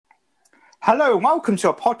Hello and welcome to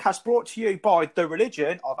a podcast brought to you by The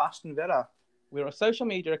Religion of Aston Villa. We're a social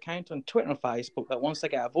media account on Twitter and Facebook that wants to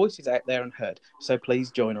get our voices out there and heard, so please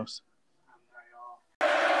join us.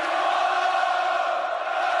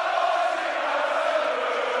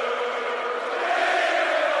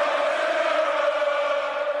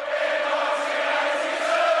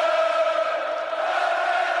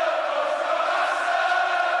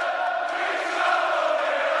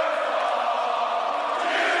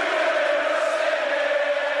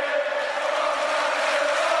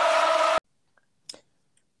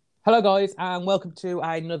 Hello guys and welcome to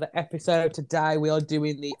another episode. Today we are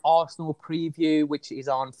doing the Arsenal preview, which is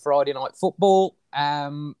on Friday Night Football.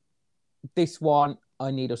 This one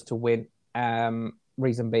I need us to win.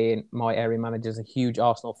 Reason being, my area manager is a huge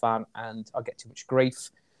Arsenal fan and I get too much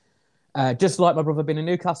grief. Just like my brother being a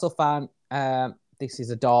Newcastle fan, this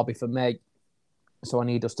is a derby for me. So I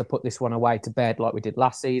need us to put this one away to bed like we did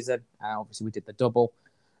last season. Obviously we did the double.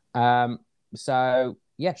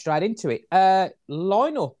 Yeah, straight into it.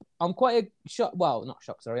 Lineup. I'm quite shocked. Well, not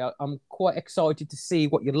shocked, sorry. I'm quite excited to see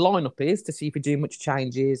what your lineup is, to see if you do much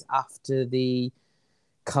changes after the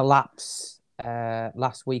collapse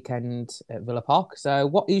last weekend at Villa Park. So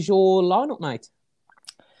what is your lineup, mate?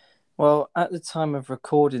 Well, at the time of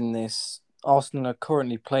recording this, Arsenal are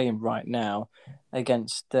currently playing right now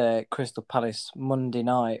against Crystal Palace Monday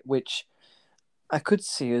night, which I could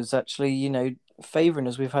see as actually, favouring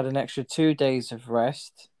us. We've had an extra 2 days of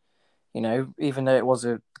rest. Even though it was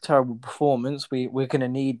a terrible performance, we're going to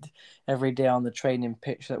need every day on the training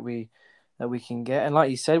pitch that we can get. And like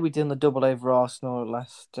you said, we did the double over Arsenal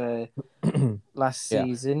last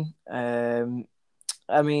season. I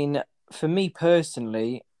mean, for me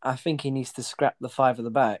personally, I think he needs to scrap the five at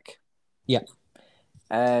the back. Yeah.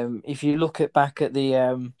 If you look back at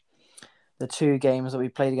the two games that we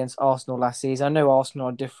played against Arsenal last season, I know Arsenal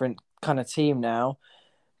are a different kind of team now,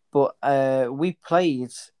 but we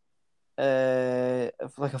played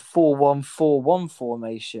like a 4-1-4-1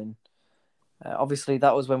 formation. Obviously,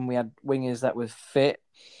 that was when we had wingers that were fit.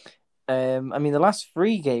 I mean, the last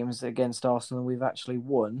three games against Arsenal, we've actually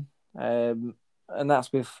won. And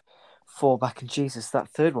that's with four back. And Jesus, that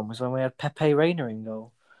third one was when we had Pepe Reina in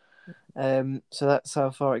goal. So that's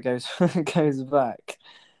how far it goes goes back.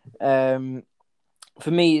 For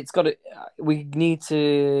me, we need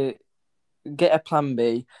to get a plan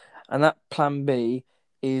B, and that plan B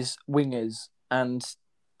is wingers, and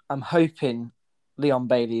I'm hoping Leon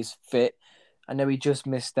Bailey is fit. I know he just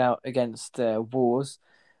missed out against Wolves.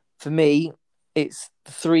 For me, it's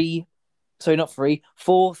 4-3-3.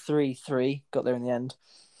 Got there in the end.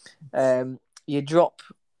 You drop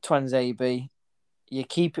Twanzebe, you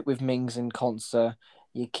keep it with Mings and Konsa,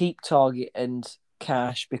 you keep Target and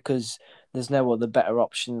Cash because there's no other better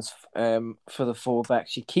options for the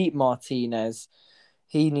fullbacks. You keep Martinez.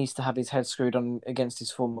 He needs to have his head screwed on against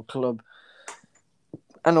his former club.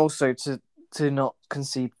 And also to not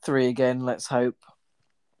concede three again, let's hope.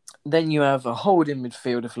 Then you have a holding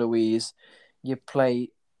midfield of Louise. You play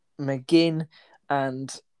McGinn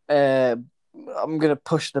and I'm going to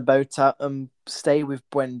push the boat out and stay with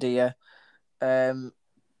Buendia. And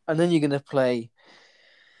then you're going to play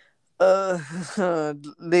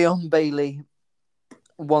Leon Bailey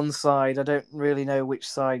one side. I don't really know which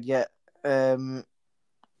side yet.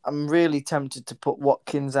 I'm really tempted to put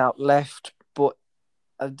Watkins out left, but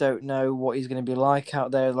I don't know what he's going to be like out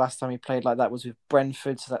there. The last time he played like that was with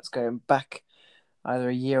Brentford, so that's going back either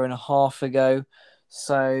a year and a half ago.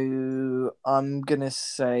 So I'm going to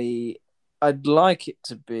say I'd like it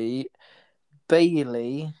to be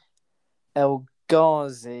Bailey, El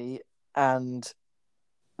Ghazi, and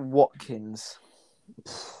Watkins.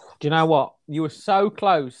 Do you know what? You were so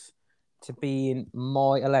close to being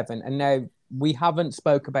my 11, and now we haven't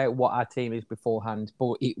spoke about what our team is beforehand,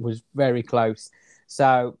 but it was very close.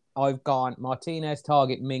 So I've gone Martinez,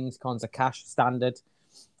 Target, Mings, Konsa, Cash, standard,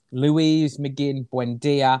 Louise, McGinn,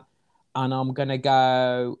 Buendia, and I'm going to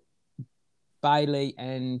go Bailey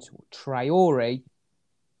and Traore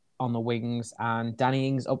on the wings and Danny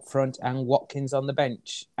Ings up front and Watkins on the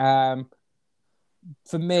bench.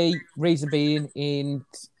 For me, reason being,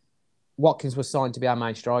 Watkins was signed to be our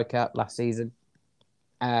main striker last season.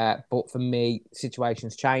 But for me,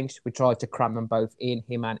 situations changed. We tried to cram them both in,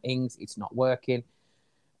 him and Ings. It's not working.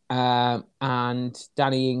 And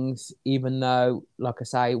Danny Ings, even though, like I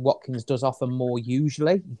say, Watkins does offer more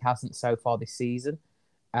usually, he hasn't so far this season.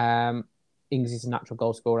 Ings is a natural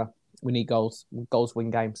goal scorer. We need goals. Goals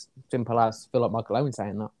win games. Simple as. I feel like Michael Owen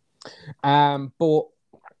saying that. But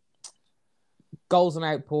goals and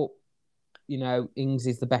output, Ings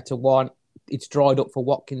is the better one. It's dried up for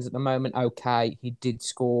Watkins at the moment. Okay, he did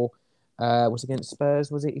score Was against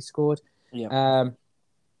Spurs, was it? He scored. Yeah.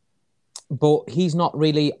 But he's not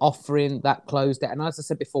really offering that closed out. And as I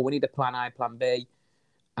said before, we need a plan A, plan B.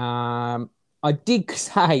 I did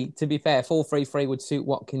say, to be fair, 4-3-3 would suit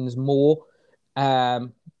Watkins more.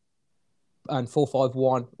 And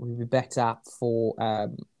 4-5-1 would be better for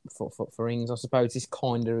Ings. I suppose this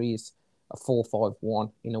kind of is a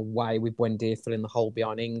 4-5-1 in a way, with Buendia filling the hole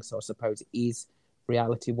behind Ings. So I suppose it is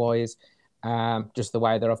reality-wise. Just the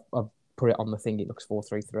way that I've put it on the thing, it looks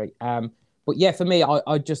 4-3-3. But yeah, for me,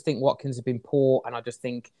 I just think Watkins have been poor, and I just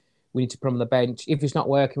think we need to put him on the bench. If it's not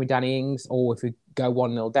working with Danny Ings, or if we go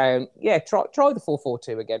 1-0 down, yeah, try the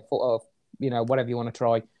 4-4-2 again. Whatever you want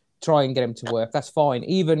to try and get him to work. That's fine.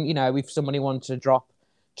 Even, if somebody wanted to drop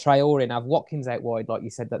Traore and have Watkins out wide, like you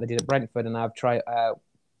said that they did at Brentford, and have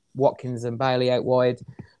Watkins and Bailey out wide.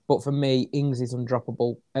 But for me, Ings is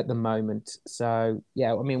undroppable at the moment. So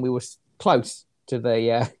yeah, I mean, we were close to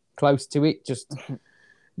it, just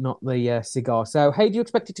not the cigar. So how do you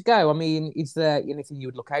expect it to go? I mean, is there anything you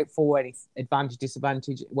would look out for? Any advantage,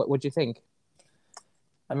 disadvantage? What do you think?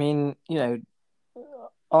 I mean,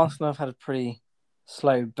 Arsenal have had a pretty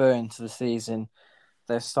slow burn to the season.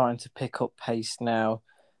 They're starting to pick up pace now.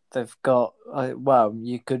 They've got,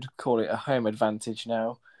 you could call it a home advantage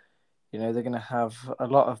now. They're going to have a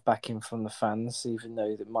lot of backing from the fans, even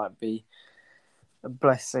though that might be a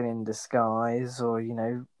blessing in disguise, or,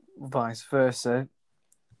 vice versa.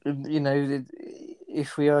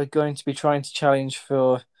 If we are going to be trying to challenge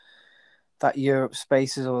for that Europe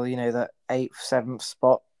spaces, or, that 8th, 7th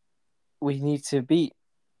spot, we need to beat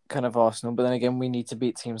kind of Arsenal, but then again, we need to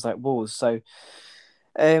beat teams like Wolves. So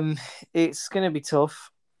it's going to be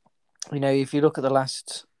tough. If you look at the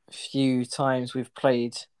last few times we've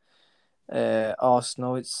played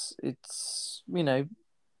Arsenal, it's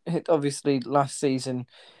obviously last season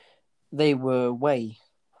they were way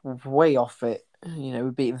off it. We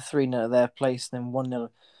beat them 3-0 at their place, then 1-0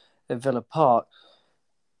 at Villa Park.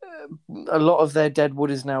 A lot of their dead wood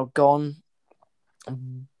is now gone,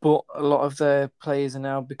 but a lot of their players are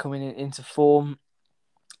now becoming into form.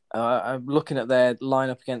 I'm looking at their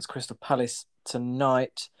lineup against Crystal Palace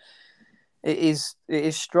tonight. It is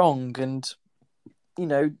strong, and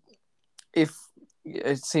if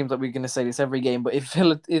it seems like we're going to say this every game, but if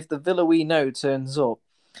the Villa we know turns up,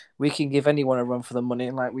 we can give anyone a run for the money,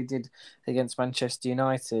 like we did against Manchester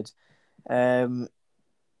United. They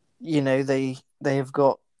have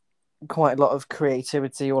got quite a lot of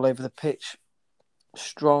creativity all over the pitch.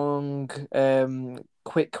 Strong,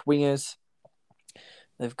 quick wingers.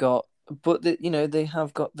 They've got, but they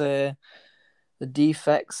have got the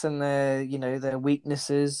defects and their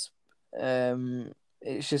weaknesses.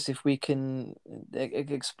 It's just if we can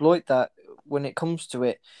exploit that when it comes to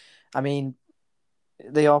it. I mean,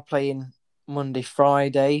 they are playing Monday,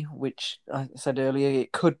 Friday, which I said earlier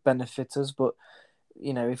it could benefit us, but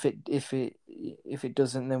if it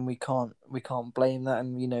doesn't, then we can't blame that,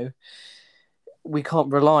 and we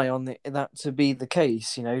can't rely on that to be the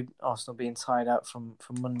case. Arsenal being tied out from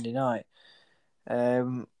Monday night.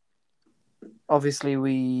 Obviously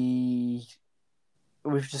we've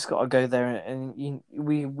just got to go there, and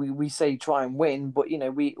we say try and win, but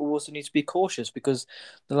we also need to be cautious, because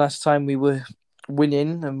the last time we were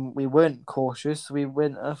winning and we weren't cautious, we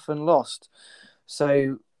went off and lost.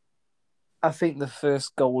 So I think the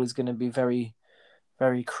first goal is going to be very,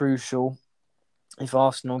 very crucial. If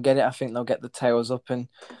Arsenal get it, I think they'll get the tails up and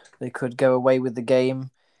they could go away with the game.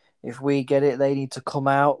 If we get it, they need to come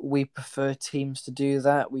out. We prefer teams to do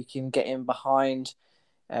that. We can get in behind,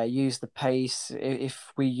 use the pace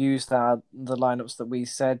if we use the lineups that we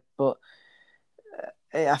said. But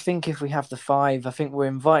I think if we have the 5, I think we're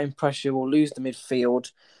inviting pressure. We'll lose the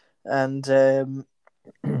midfield, and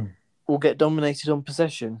we'll get dominated on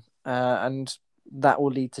possession. And that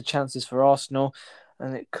will lead to chances for Arsenal,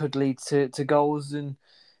 and it could lead to goals and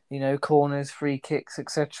corners, free kicks,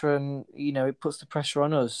 etc. And it puts the pressure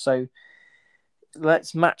on us. So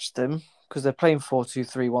let's match them, because they're playing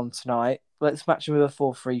 4-2-3-1 tonight. Let's match them with a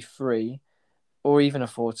 4-3-3 or even a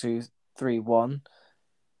 4-2-3-1,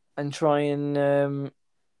 and try and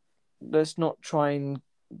let's not try and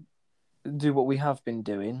do what we have been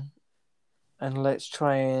doing, and let's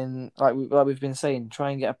try and like we've been saying, try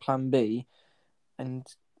and get a plan B, and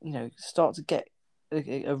start to get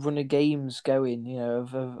a run of games going,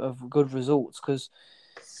 of good results, because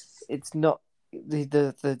it's not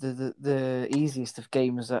the easiest of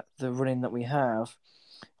games that the running that we have.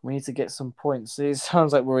 We need to get some points. It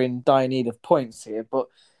sounds like we're in dire need of points here, but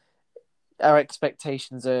our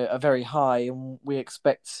expectations are very high, and we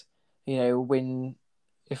expect win,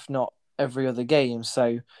 if not every other game.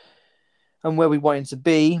 So, and where we want to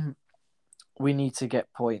be, we need to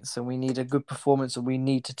get points and we need a good performance and we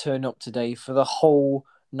need to turn up today for the whole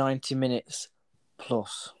 90 minutes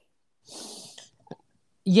plus.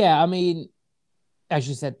 Yeah, I mean, as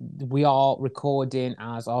you said, we are recording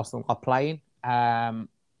as Arsenal are playing. And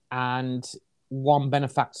one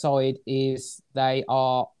benefact side is they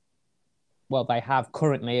have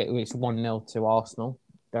currently, it's 1-0 to Arsenal.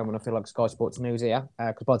 Don't want to feel like Sky Sports News here,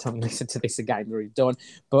 because by the time you listen to this, the game's already done.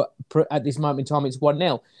 But at this moment in time, it's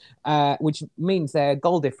 1-0, which means their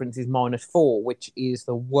goal difference is -4, which is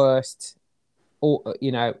the worst, all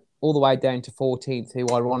the way down to 14th, who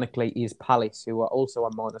ironically is Palace, who are also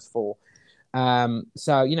on -4.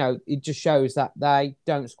 So, it just shows that they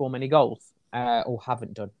don't score many goals, or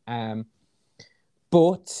haven't done.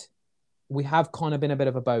 But we have kind of been a bit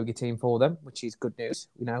of a bogey team for them, which is good news.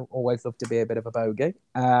 Always love to be a bit of a bogey.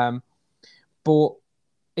 But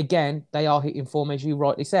again, they are hitting form, as you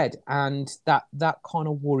rightly said. And that kind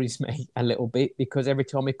of worries me a little bit, because every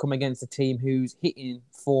time we come against a team who's hitting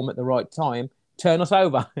form at the right time, turn us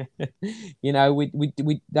over.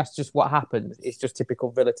 That's just what happens. It's just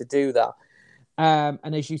typical Villa to do that.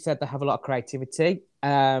 And as you said, they have a lot of creativity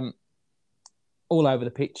all over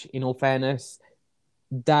the pitch, in all fairness.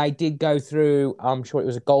 They did go through, I'm sure it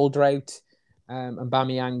was a goal drought, and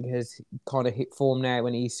Aubameyang has kind of hit form now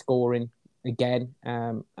when he's scoring again,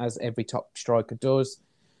 as every top striker does.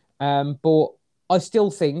 But I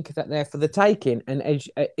still think that they're for the taking, and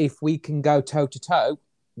if we can go toe-to-toe,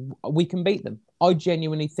 we can beat them. I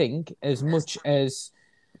genuinely think, as much as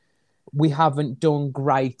we haven't done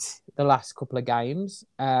great the last couple of games,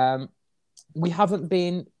 we haven't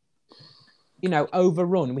been,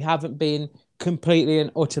 overrun. We haven't been completely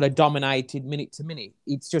and utterly dominated minute to minute.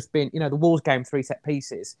 It's just been, the Wolves game, 3 set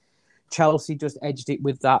pieces. Chelsea just edged it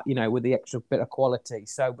with that, with the extra bit of quality.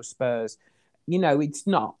 So were Spurs. It's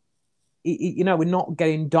not, we're not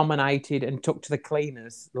getting dominated and took to the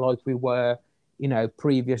cleaners like we were,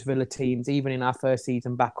 previous Villa teams, even in our first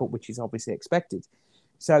season back up, which is obviously expected.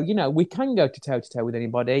 So, we can go to toe-to-toe with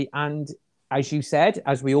anybody. And as you said,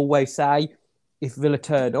 as we always say, if Villa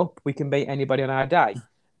turn up, we can beat anybody on our day.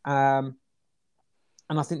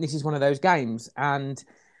 And I think this is one of those games. And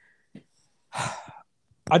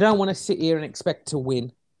I don't want to sit here and expect to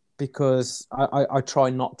win, because I try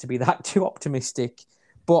not to be that too optimistic.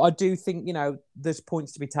 But I do think, there's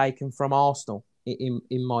points to be taken from Arsenal,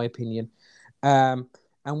 in my opinion. And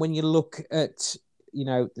when you look at,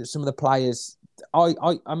 some of the players,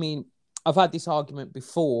 I mean, I've had this argument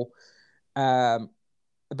before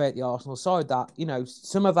about the Arsenal side that,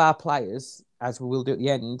 some of our players, as we will do at the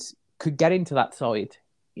end, could get into that side,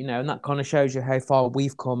 and that kind of shows you how far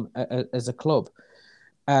we've come as a club.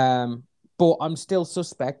 But I'm still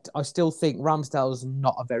suspect. I still think Ramsdale's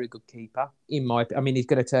not a very good keeper, he's going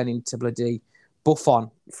to turn into bloody Buffon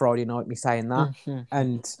Friday night, me saying that. Mm-hmm.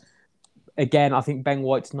 And again, I think Ben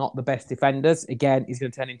White's not the best defenders. Again, he's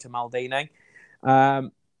going to turn into Maldini.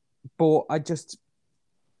 But I just...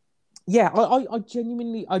 Yeah, I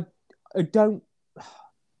genuinely... I don't...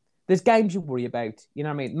 There's games you worry about. You know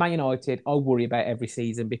what I mean? Man United, I worry about every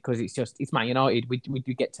season, because it's Man United. We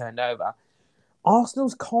do get turned over.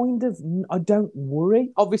 Arsenal's kind of... I don't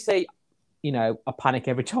worry. Obviously, I panic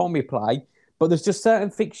every time we play. But there's just certain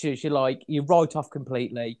fixtures you write off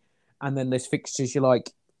completely. And then there's fixtures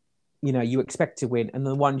you expect to win. And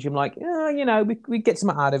the ones you're like, we get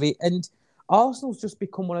something out of it. And Arsenal's just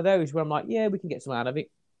become one of those where I'm like, yeah, we can get something out of it.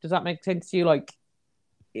 Does that make sense to you?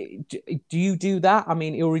 Do you do that? I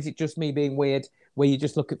mean, or is it just me being weird, where you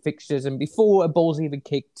just look at fixtures and before a ball's even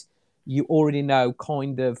kicked, you already know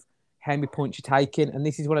kind of how many points you're taking? And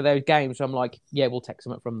this is one of those games where I'm like, yeah, we'll take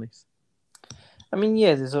something from this. I mean,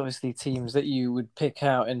 yeah, there's obviously teams that you would pick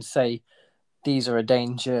out and say, these are a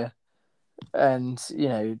danger. And,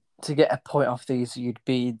 to get a point off these, you'd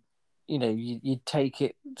be, you'd take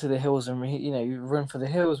it to the hills and, run for the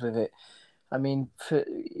hills with it. I mean,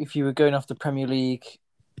 if you were going off the Premier League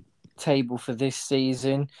table for this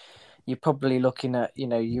season, you're probably looking at,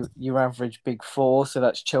 your average big four. So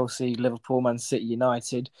that's Chelsea, Liverpool, Man City,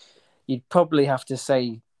 United. You'd probably have to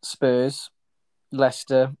say Spurs,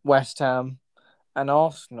 Leicester, West Ham, and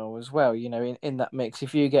Arsenal as well, in that mix.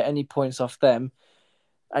 If you get any points off them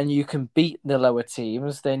and you can beat the lower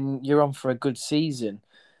teams, then you're on for a good season.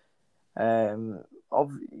 But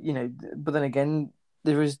then again,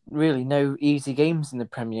 there is really no easy games in the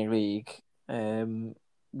Premier League,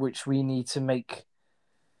 which we need to make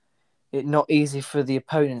it not easy for the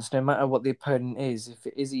opponents, no matter what the opponent is. If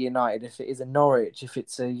it is a United, if it is a Norwich, if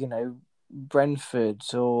it's a, Brentford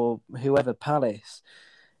or whoever, Palace,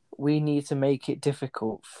 we need to make it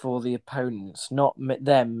difficult for the opponents, not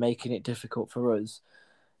them making it difficult for us.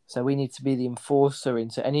 So we need to be the enforcer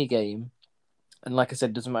into any game. And like I said,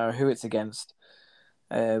 it doesn't matter who it's against.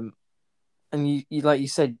 And you like you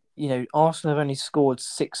said, Arsenal have only scored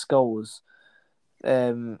 6 goals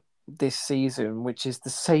this season, which is the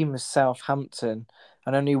same as Southampton,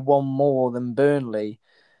 and only one more than Burnley.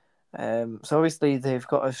 So obviously they've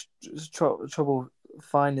got trouble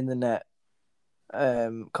finding the net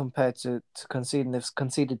compared to conceding. They've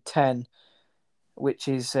conceded 10, which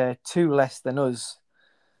is 2 less than us.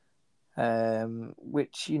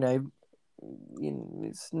 Which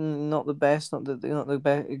it's not the best, not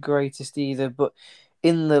the greatest either. But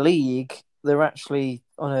in the league, they're actually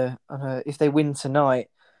on a if they win tonight,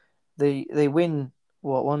 they win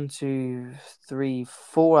what 1, 2, 3,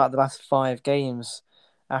 4 out of the last 5 games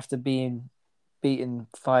after being beaten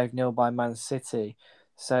 5-0 by Man City.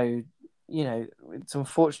 So it's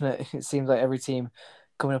unfortunate. It seems like every team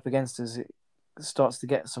coming up against us it starts to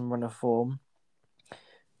get some run of form,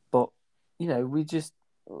 but we just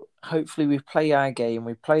hopefully we play our game.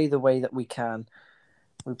 We play the way that we can.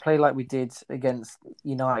 We play like we did against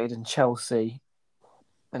United and Chelsea,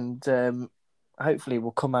 and hopefully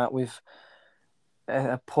we'll come out with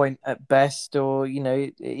a point at best, or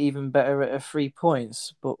even better at 3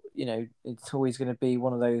 points. But it's always going to be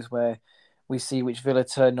one of those where we see which Villa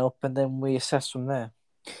turn up, and then we assess from there.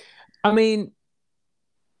 I mean,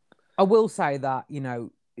 I will say that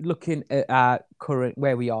looking at our current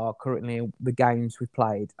where we are currently, the games we've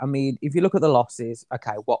played. I mean, if you look at the losses,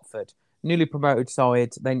 okay, Watford, newly promoted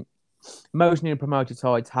side, then most newly promoted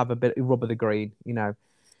sides have a bit of rub of the green.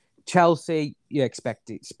 Chelsea, you expect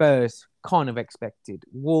it. Spurs, kind of expected.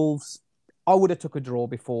 Wolves, I would have took a draw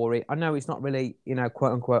before it. I know it's not really,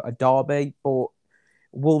 quote unquote, a derby, but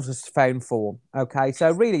Wolves has found form. Okay,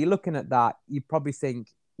 so really, you're looking at that, you probably think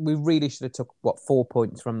we really should have took 4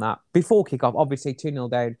 points from that before kickoff. Obviously, 2-0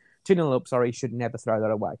 down, 2-0 up. Sorry, should never throw that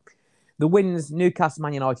away. The wins: Newcastle,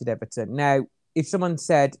 Man United, Everton. Now, if someone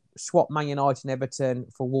said swap Man United and Everton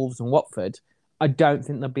for Wolves and Watford, I don't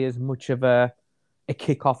think there'll be as much of a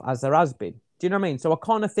kickoff as there has been. Do you know what I mean? So I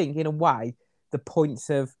kind of think, in a way, the points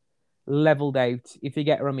have leveled out, if you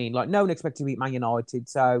get what I mean. Like, no one expected to beat Man United.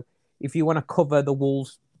 So if you want to cover the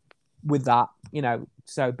Wolves with that,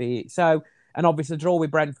 so be it. So, and obviously, the draw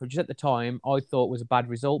with Brentford, just at the time, I thought was a bad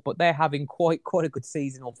result, but they're having quite a good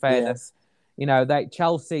season, in fairness. Yeah.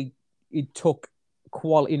 Chelsea, it took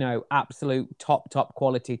absolute top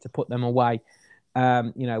quality to put them away,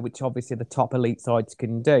 which obviously the top elite sides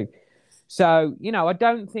can do. So, I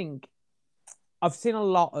don't think I've seen a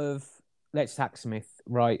lot of let's sack Smith,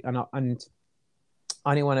 right? And I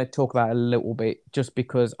only want to talk about it a little bit just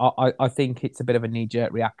because I think it's a bit of a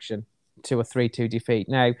knee-jerk reaction to a 3-2 defeat.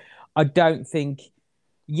 Now, I don't think,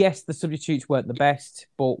 yes, the substitutes weren't the best,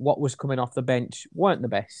 but what was coming off the bench weren't the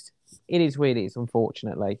best. It is what it is,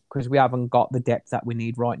 unfortunately, because we haven't got the depth that we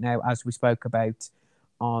need right now, as we spoke about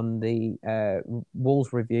on the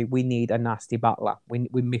Wolves review. We need a nasty battler.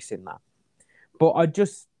 We're missing that. But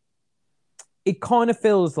it kind of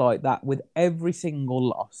feels like that with every single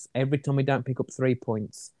loss, every time we don't pick up 3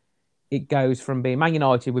 points, it goes from being Man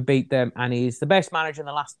United, we beat them, and he's the best manager in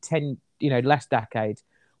the last 10, last decade,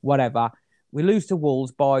 whatever. We lose to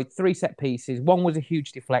Wolves by 3 set pieces. One was a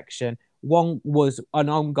huge deflection. One was an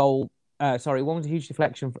own goal. One was a huge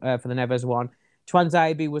deflection for the Neves one.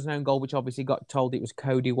 Tuanzebe was an own goal, which obviously got told it was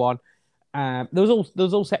Cody one. There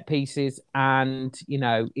was all set pieces, and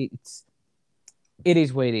it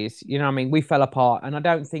is what it is. You know what I mean? We fell apart. And I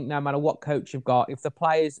don't think no matter what coach you've got, if the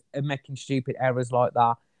players are making stupid errors like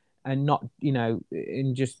that and not,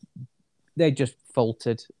 they're just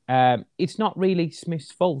faltered. It's not really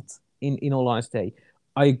Smith's fault, in all honesty.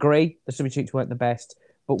 I agree the substitutes weren't the best,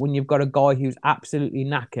 but when you've got a guy who's absolutely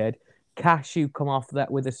knackered, Cashew come off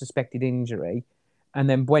that with a suspected injury, and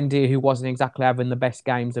then Buendia, who wasn't exactly having the best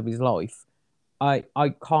games of his life, I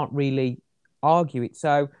can't really argue it.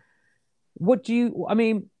 So, what do you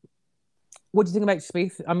think about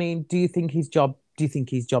Smith? I mean, do you think his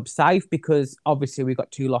job's safe? Because obviously we've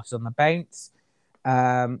got 2 losses on the bounce.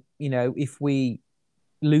 If we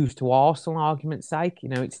lose to Arsenal, argument's sake,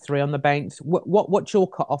 it's 3 on the bounce. What's your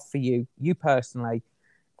cut off for you personally?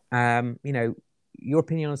 Your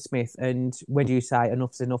opinion on Smith, and when do you say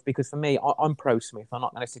enough's enough? Because for me, I'm pro Smith. I'm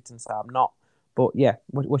not going to sit and say I'm not. But yeah,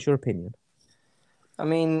 what's your opinion? I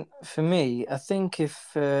mean, for me, I think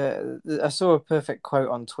if I saw a perfect quote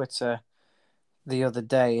on Twitter the other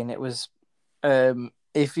day, and it was,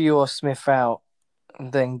 "If you're Smith out,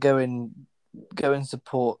 then go and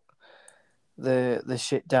support the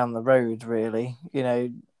shit down the road." Really,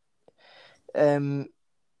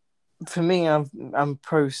 for me, I'm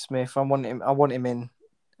pro Smith. I want him in.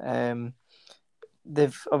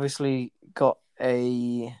 they've obviously got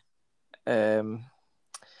a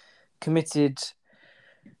committed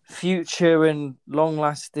future and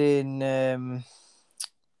long-lasting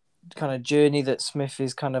kind of journey that Smith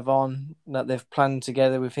is kind of on, that they've planned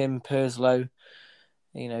together with him, Purslow,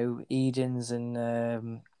 Edens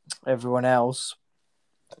and everyone else.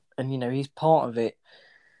 And, he's part of it.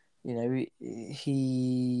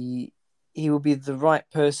 He will be the right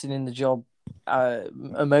person in the job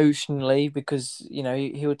emotionally because,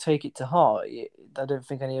 he would take it to heart. I don't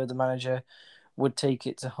think any other manager would take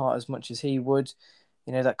it to heart as much as he would.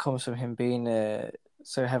 That comes from him being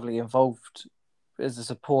so heavily involved as a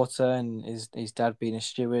supporter and his dad being a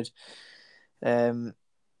steward.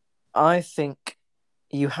 I think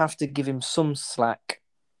you have to give him some slack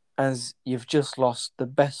as you've just lost the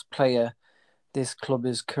best player this club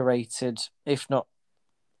has curated, if not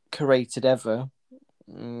curated ever.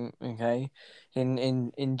 Okay,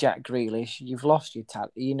 in Jack Grealish, you've lost your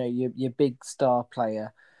talent. Your big star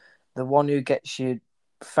player, the one who gets you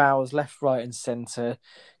fouls left, right, and centre,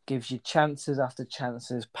 gives you chances after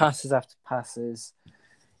chances, passes after passes.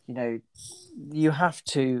 You have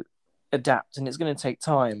to adapt, and it's going to take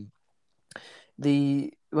time.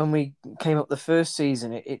 When we came up the first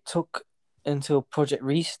season, it took until Project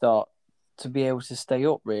Restart to be able to stay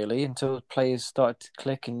up, really, until players started to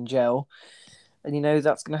click and gel. And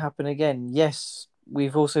that's going to happen again. Yes,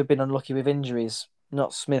 we've also been unlucky with injuries,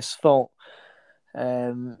 not Smith's fault.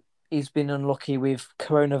 He's been unlucky with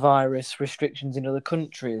coronavirus restrictions in other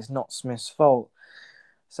countries, not Smith's fault.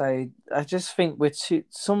 So I just think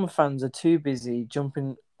some fans are too busy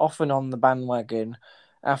jumping off and on the bandwagon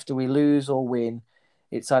after we lose or win.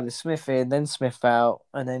 It's either Smith in, then Smith out,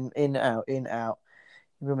 and then in, out, in, out.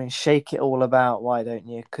 Shake it all about, why don't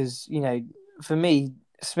you? Because, for me,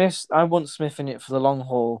 I want Smith in it for the long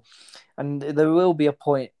haul. And there will be a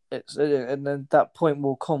point, and then that point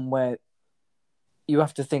will come where you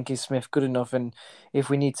have to think, is Smith good enough? And if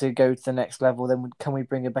we need to go to the next level, then can we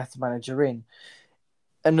bring a better manager in?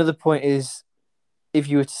 Another point is, if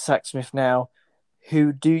you were to sack Smith now,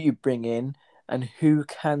 who do you bring in and who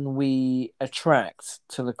can we attract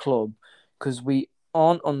to the club? Because we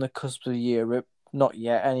aren't on the cusp of Europe, not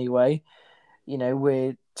yet anyway.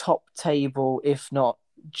 We're top table, if not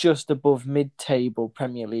just above mid-table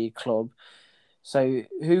Premier League club. So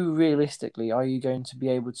who realistically are you going to be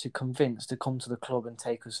able to convince to come to the club and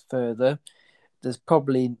take us further? There's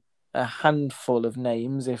probably a handful of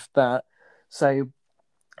names, if that. So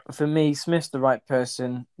for me, Smith's the right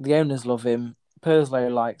person. The owners love him. Purslow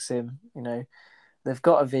likes him. They've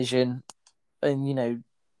got a vision, and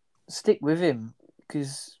stick with him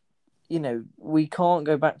because we can't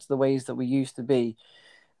go back to the ways that we used to be.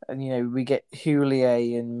 And we get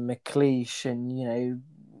Houllier and McLeish and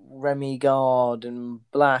Remy Gard and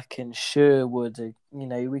Black and Sherwood.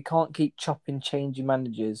 We can't keep changing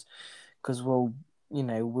managers because we'll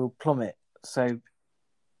plummet. So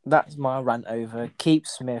that's my rant over. Keep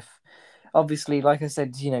Smith. Obviously, like I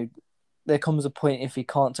said, there comes a point if he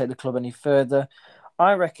can't take the club any further.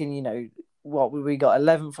 I reckon, what we got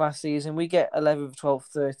 11th last season, we get 11th,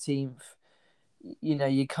 12th, 13th.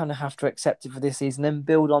 You kind of have to accept it for this season, then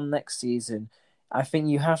build on next season. I think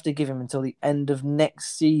you have to give him until the end of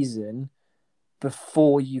next season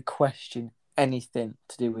before you question anything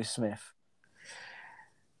to do with Smith.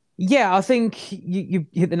 Yeah, I think you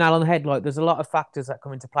hit the nail on the head. Like, there's a lot of factors that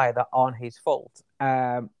come into play that aren't his fault.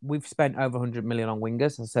 We've spent over 100 million on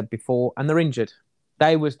wingers, as I said before, and they're injured.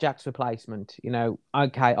 They was Jack's replacement.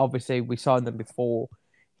 Okay, obviously we signed them before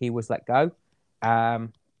he was let go,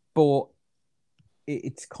 but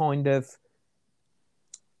it's kind of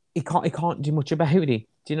he can't do much about it. Do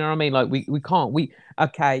you know what I mean? Like we can't. We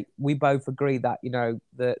both agree that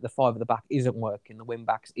the five at the back isn't working, the wing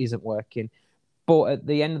backs isn't working. But at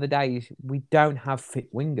the end of the day, we don't have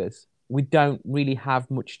fit wingers. We don't really have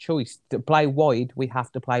much choice. To play wide, we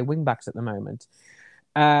have to play wing backs at the moment.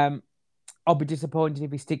 I'll be disappointed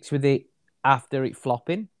if he sticks with it after it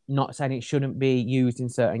flopping. Not saying it shouldn't be used in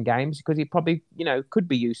certain games because it probably, could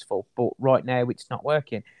be useful. But right now, it's not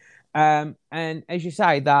working. And as you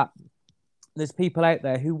say, that there's people out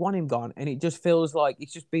there who want him gone, and it just feels like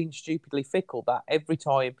it's just being stupidly fickle. That every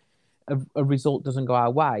time a result doesn't go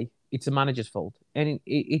our way, it's a manager's fault, and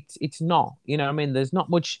it's not. You know what I mean? There's not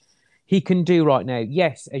much he can do right now.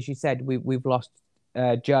 Yes, as you said, we've lost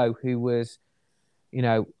Joe, who was,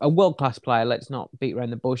 a world-class player. Let's not beat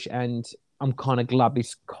around the bush. And I'm kind of glad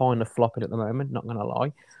he's kind of flopping at the moment, not going to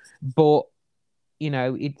lie. But,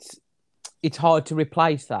 it's hard to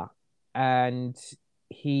replace that. And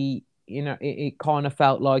he, it kind of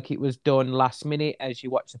felt like it was done last minute as you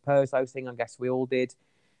watch the Purslow thing. I guess we all did.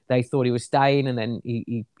 they thought he was staying, and then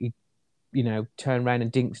he turned around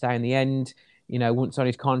and didn't stay in the end. Wouldn't sign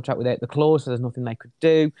his contract without the clause, so there's nothing they could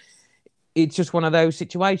do. It's just one of those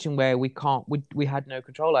situations where we had no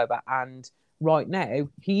control over. And right now,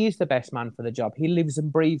 he is the best man for the job. He lives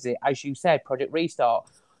and breathes it. As you said, Project Restart.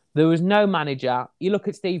 There was no manager. You look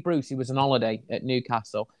at Steve Bruce, he was on holiday at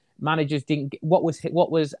Newcastle. Managers didn't get, what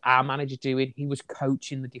was our manager doing? He was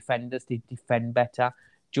coaching the defenders to defend better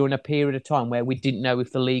during a period of time where we didn't know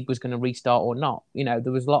if the league was going to restart or not.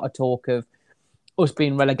 There was a lot of talk of us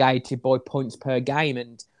being relegated by points per game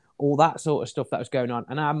and all that sort of stuff that was going on.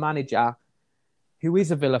 And our manager, who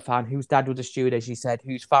is a Villa fan, whose dad was a steward, as you said,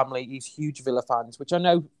 whose family is huge Villa fans, which I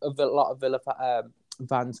know a lot of Villa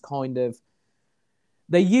fans kind of,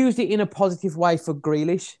 they used it in a positive way for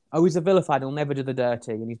Grealish. Oh, he's a Villa fan, he'll never do the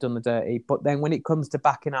dirty, and he's done the dirty. But then when it comes to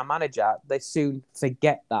backing our manager, they soon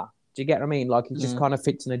forget that. Do you get what I mean? Like, it just kind of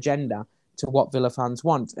fits an agenda to what Villa fans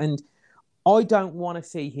want. And I don't want to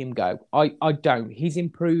see him go. I don't. He's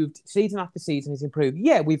improved season after season. He's improved.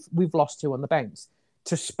 Yeah, we've lost 2 on the bounce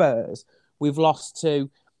to Spurs. We've lost to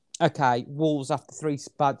Wolves after 3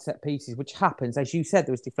 bad set pieces, which happens. As you said,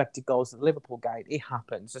 there was deflected goals at the Liverpool game. It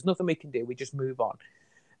happens. There's nothing we can do. We just move on.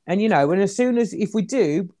 And and as soon as if we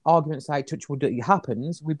do, arguments say touch wood, it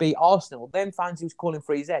happens. We beat Arsenal. Then fans who's calling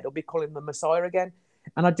for his head will be calling him the Messiah again.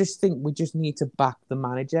 And I just think we just need to back the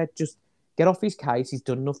manager. Just get off his case. He's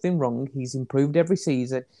done nothing wrong. He's improved every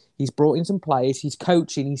season. He's brought in some players. He's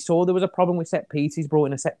coaching. He saw there was a problem with set piece. He's brought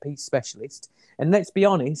in a set piece specialist. And let's be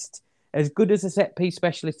honest, as good as a set piece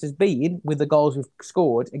specialist has been with the goals we've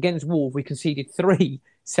scored, against Wolves, we conceded 3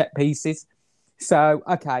 set pieces. So,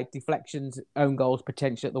 deflections, own goals,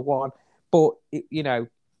 potential at the one. But, I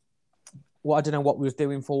don't know what we was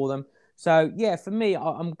doing for them. So, yeah, for me,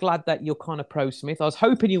 I'm glad that you're kind of pro-Smith. I was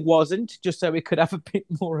hoping you wasn't, just so we could have a bit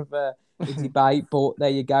more of a debate. But there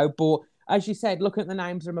you go. But as you said, looking at the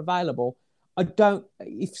names that are available, if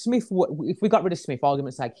we got rid of Smith,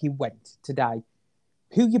 argument's sake, he went today.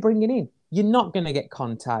 Who are you bringing in? You're not going to get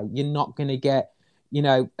Conte. You're not going to get,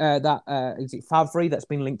 is it Favre that's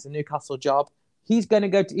been linked to the Newcastle job? He's going to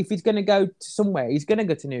go if he's going to go to somewhere, he's going to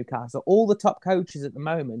go to Newcastle. All the top coaches at the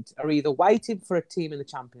moment are either waiting for a team in the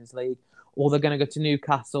Champions League or they're going to go to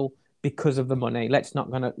Newcastle because of the money. Let's not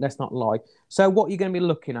lie. So what you're going to be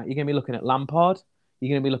looking at? You're going to be looking at Lampard. You're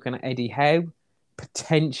going to be looking at Eddie Howe,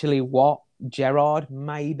 potentially Gerrard,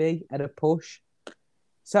 maybe at a push.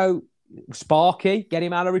 So Sparky, get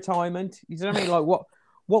him out of retirement. You know what I mean? Like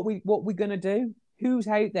what we going to do? Who's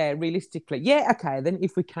out there realistically? Yeah, okay. Then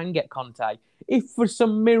if we can get Conte, if for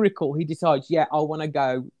some miracle he decides, yeah, I want to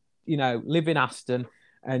go, live in Aston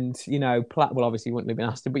and, well, obviously he wouldn't live in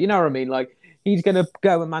Aston, but you know what I mean? Like, he's going to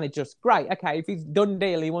go and manage us. Great. Okay. If he's done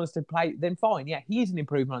deal, he wants to play, then fine. Yeah, he is an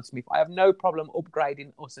improvement on Smith. I have no problem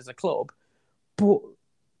upgrading us as a club, but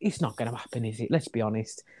it's not going to happen, is it? Let's be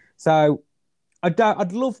honest. So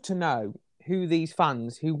I'd love to know who these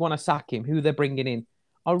fans who want to sack him, who they're bringing in.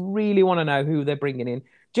 I really want to know who they're bringing in.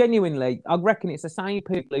 Genuinely, I reckon it's the same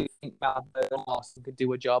people who think Malberg and Larson could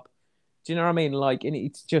do a job. Do you know what I mean? Like, and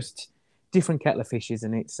it's just different kettle of fish,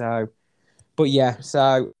 isn't it? So, but yeah,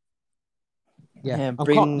 so yeah.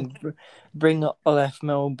 Bring Olaf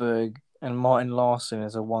Melberg and Martin Larson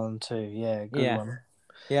as a 1-2. Yeah, good one.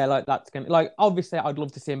 Yeah, like that's gonna obviously I'd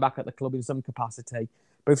love to see him back at the club in some capacity.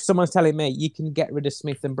 But if someone's telling me you can get rid of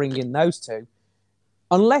Smith and bring in those two,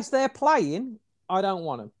 unless they're playing, I don't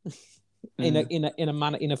want them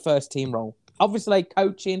in a first team role. Obviously,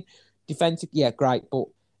 coaching, defensive, yeah, great, but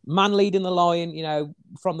man leading the line,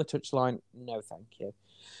 from the touchline, no, thank you.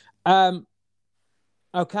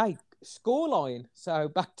 Okay, scoreline. So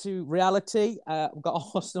back to reality. We've got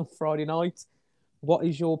Arsenal Friday night. What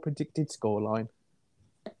is your predicted scoreline?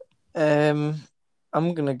 I'm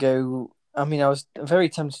gonna go. I mean, I was very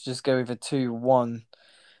tempted to just go with a 2-1,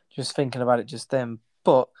 just thinking about it just then,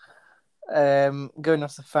 but. Going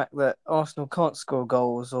off the fact that Arsenal can't score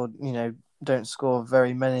goals or, don't score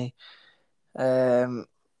very many, I'm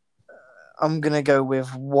going to go with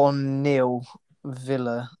 1-0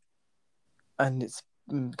 Villa, and it's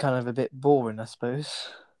kind of a bit boring, I suppose.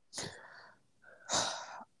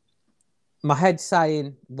 My head's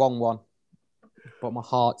saying 1-1, but my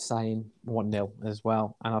heart's saying 1-0 as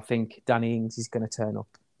well, and I think Danny Ings is going to turn up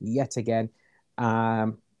yet again. So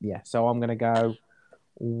I'm going to go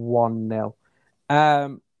 1-0.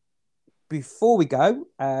 Before we go,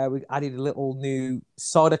 we added a little new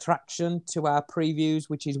side attraction to our previews,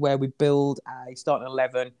 which is where we build a starting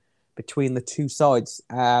 11 between the two sides.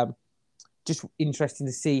 Just interesting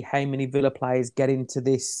to see how many Villa players get into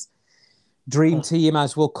this dream team,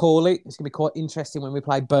 as we'll call it. It's going to be quite interesting when we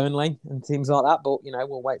play Burnley and teams like that, but,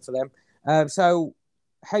 we'll wait for them. So,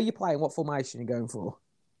 how are you playing? What formation are you going for?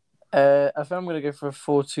 I think I'm going to go for a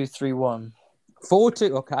 4-2-3-1.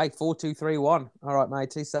 4-2, okay, 4-2-3-1. All right,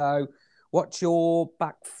 matey. So, what's your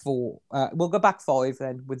back four? We'll go back five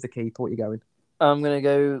then with the keeper. What are you going? I'm going to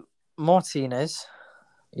go Martinez.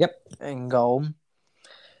 Yep. In goal.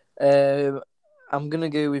 I'm going to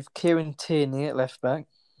go with Kieran Tierney at left back.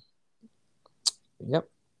 Yep.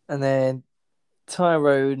 And then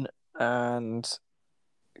Tyrone and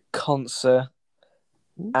Konsa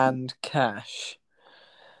and Cash.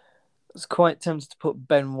 I was quite tempted to put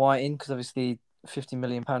Ben White in because obviously £50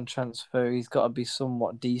 million transfer, he's got to be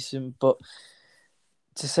somewhat decent. But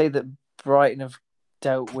to say that Brighton have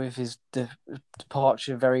dealt with his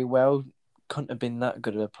departure very well, couldn't have been that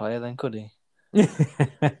good of a player then, could he?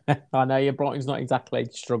 I know, your Brighton's not exactly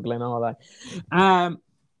struggling, are they? I'm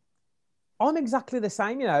exactly the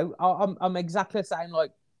same, I'm exactly the same.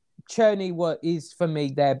 Like, Cherney is for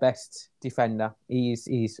me their best defender.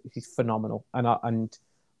 He's phenomenal, and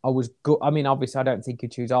I was good. I mean, obviously, I don't think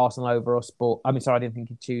he'd choose Arsenal over us, but I didn't think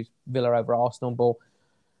he'd choose Villa over Arsenal. But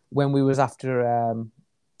when we was looking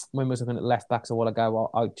at left backs a while ago,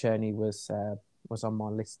 Cherney was on my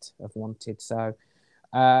list of wanted. So,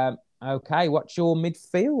 okay, what's your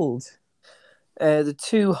midfield? The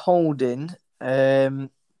two holding. I'm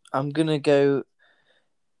gonna go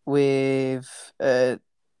with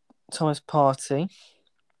Thomas Partey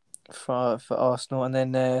for Arsenal, and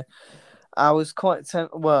then I was I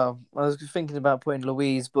was thinking about putting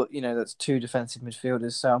Louise, but that's two defensive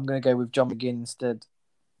midfielders, so I'm going to go with John McGinn instead.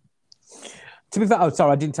 To be fair, I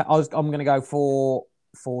didn't. I'm going to go for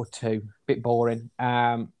 4-2. Bit boring.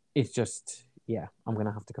 It's just I'm going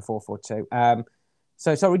to have to go 4-4-2.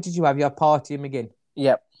 So sorry, did you have your Partey and McGinn?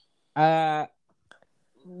 Yep. I'm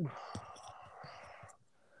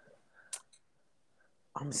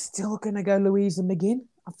still going to go Louise and McGinn.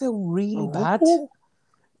 I feel really bad. Do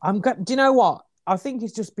you know what? I think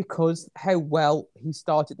it's just because how well he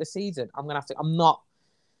started the season. I'm going to go.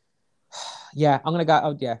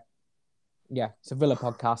 Oh, yeah. It's a Villa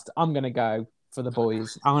podcast. I'm going to go for the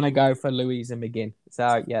boys. I'm going to go for Louise and McGinn.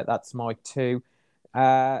 So, that's my two.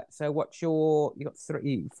 So what's you got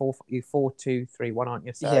 4-2-3-1, aren't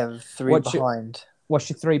you? So three behind. What's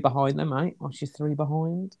your three behind them, mate? What's your three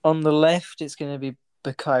behind? On the left, it's going to be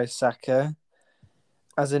Bukayo Saka.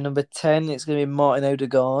 As a number 10, it's going to be Martin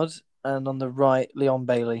Odegaard. And on the right, Leon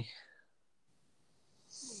Bailey.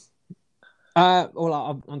 I'm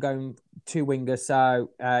going two wingers. So,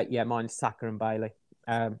 mine's Saka and Bailey.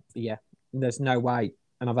 There's no way.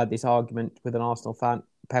 And I've had this argument with an Arsenal fan.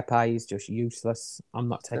 Pepe is just useless. I'm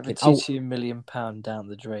not taking £2 million down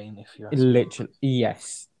the drain if you're asking. Literally,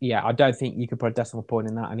 yes. Yeah, I don't think you could put a decimal point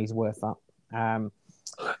in that, and he's worth that.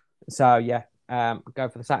 Go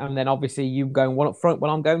for the Saka. And then obviously you going one up front. Well,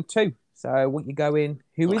 I'm going two. So what you going?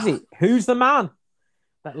 Who is it? Who's the man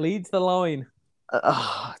that leads the line?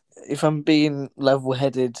 If I'm being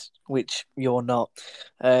level-headed, which you're not,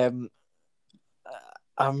 I'm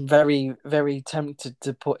very, very tempted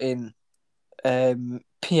to put in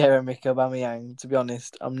Pierre-Emerick Aubameyang, to be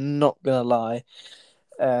honest. I'm not going to lie.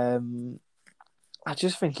 I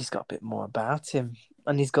just think he's got a bit more about him,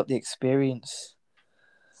 and he's got the experience.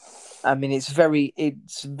 I mean, it's very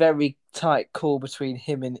tight call between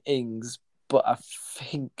him and Ings, but I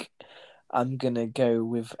think I'm going to go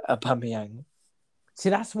with Aubameyang. See,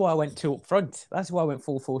 that's why I went two up front. That's why I went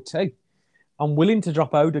 4-4-2. I'm willing to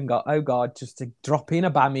drop Odegaard just to drop in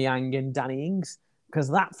Aubameyang and Danny Ings, because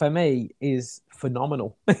that, for me, is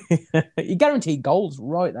phenomenal. You guaranteed goals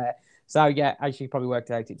right there. So, as you probably worked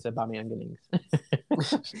out, it's Aubameyang and Ings.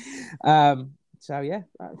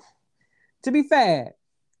 To be fair,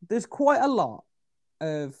 there's quite a lot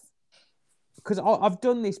of... Because I've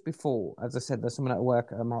done this before. As I said, there's someone at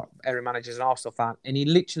work, my area manager's an Arsenal fan, and he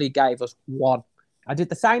literally gave us one. I did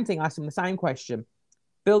the same thing, asked him the same question.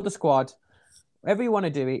 Build a squad. Whatever you want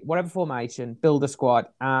to do it, whatever formation, build a squad.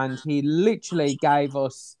 And he literally gave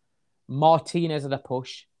us Martinez at a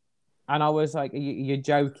push. And I was like, you're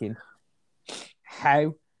joking.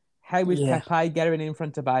 How is Pepe getting in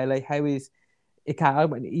front of Bailey? How is...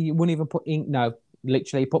 He wouldn't even put... No,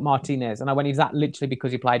 literally put Martinez. And I went, is that literally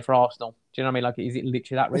because he played for Arsenal? Do you know what I mean? Like, is it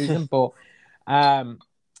literally that reason? I'm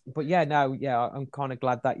kind of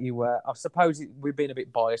glad that you were. I suppose we've been a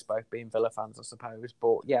bit biased, both being Villa fans, I suppose.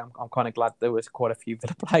 But I'm kind of glad there was quite a few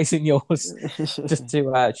Villa players in yours, just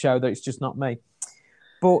to show that it's just not me.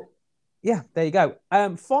 But there you go.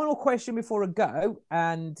 Final question before I go,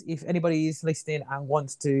 and if anybody is listening and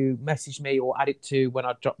wants to message me or add it to when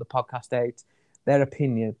I drop the podcast out, their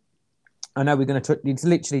opinion. I know we're going to. It's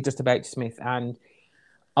literally just about Smith, and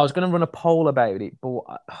I was going to run a poll about it, but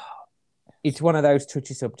it's one of those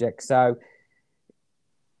touchy subjects. So,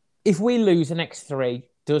 if we lose the next three,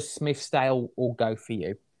 does Smith stay or go for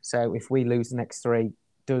you? So, if we lose the next three,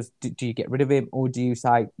 do you get rid of him, or do you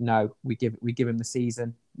say no? We give him the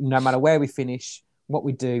season, no matter where we finish, what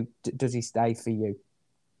we do. Does he stay for you?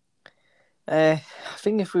 I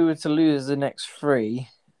think if we were to lose the next three,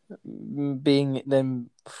 being then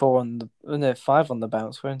 5 on the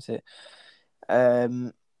bounce, won't it? I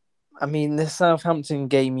mean, the Southampton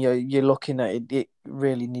game, you're looking at it. It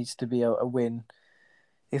really needs to be a win,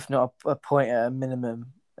 if not a point at a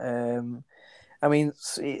minimum. I mean,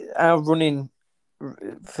 our running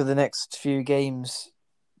for the next few games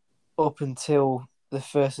up until the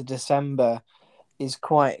 1st of December is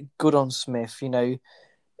quite good on Smith. You know,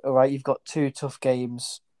 all right, you've got 2 tough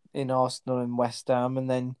games in Arsenal and West Ham, and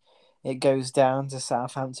then it goes down to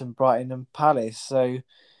Southampton, Brighton, and Palace. So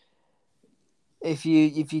if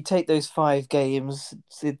you take those 5 games,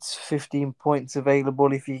 it's 15 points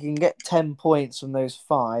available. If you can get 10 points from those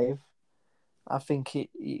 5, I think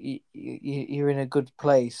you're in a good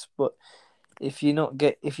place. But if you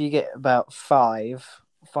get about 5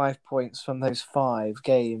 points from those 5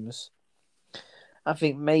 games, I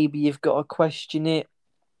think maybe you've got to question it.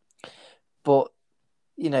 But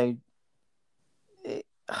you know,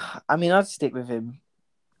 I mean, I'd stick with him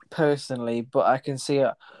personally, but I can see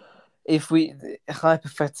if we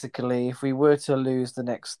were to lose the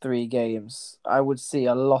next 3 games, I would see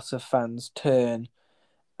a lot of fans turn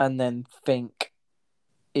and then think,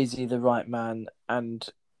 is he the right man? And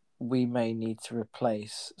we may need to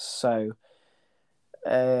replace. So,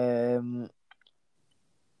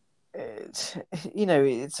 it's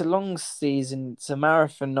a long season. It's a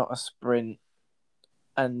marathon, not a sprint.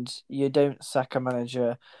 And you don't sack a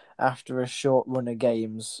manager after a short run of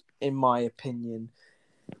games, in my opinion.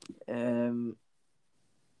 I'd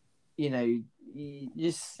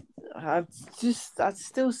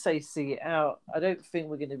still say see it out. I don't think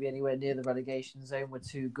we're going to be anywhere near the relegation zone. We're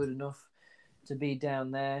too good enough to be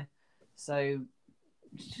down there. So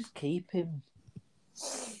just keep him.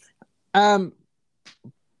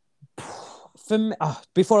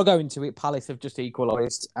 Before I go into it, Palace have just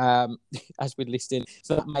equalised, as we're listing.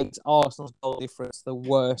 So that makes Arsenal's goal difference the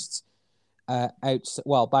worst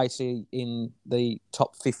basically in the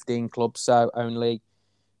top 15 clubs. So only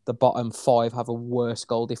the bottom 5 have a worse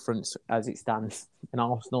goal difference as it stands in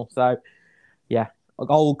Arsenal. So, yeah,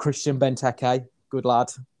 old Christian Benteke, good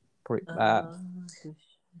lad.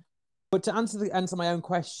 But to answer my own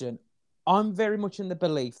question, I'm very much in the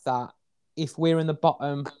belief that if we're in the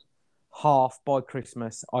bottom half by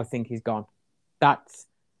Christmas, I think he's gone. That's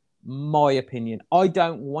my opinion. I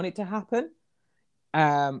don't want it to happen.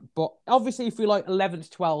 But obviously, if we're like 11th,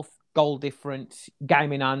 12th goal difference,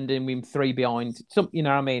 game in hand, and we're 3 behind, you know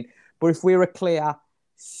what I mean? But if we're a clear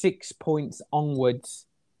 6 points onwards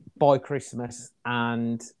by Christmas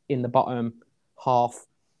and in the bottom half,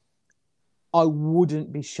 I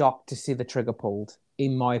wouldn't be shocked to see the trigger pulled,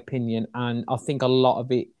 in my opinion. And I think a lot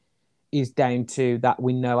of it is down to that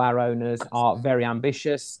we know our owners are very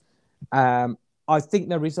ambitious. I think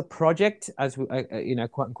there is a project, as we,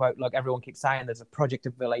 quote unquote, like everyone keeps saying, there's a project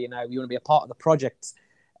of Villa. You know, you want to be a part of the project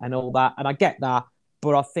and all that, and I get that.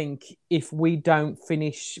 But I think if we don't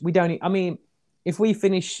finish, if we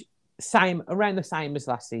finish around the same as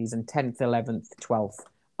last season, 10th, 11th, 12th,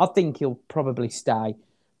 I think he'll probably stay.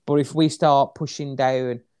 But if we start pushing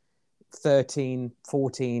down 13,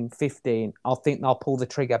 14, 15, I think they'll pull the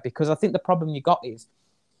trigger, because I think the problem you got is,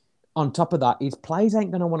 on top of that, is players ain't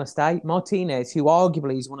going to want to stay. Martinez, who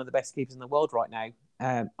arguably is one of the best keepers in the world right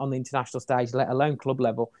now, on the international stage, let alone club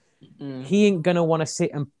level, he ain't going to want to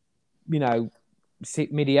sit and,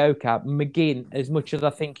 sit mediocre. McGinn, as much as I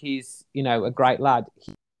think he's, a great lad,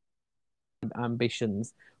 he has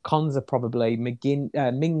ambitions. Konza probably,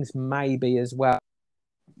 Mings maybe as well.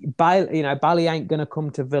 Bally ain't going to come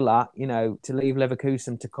to Villa, to leave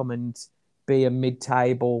Leverkusen to come and be a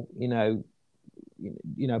mid-table,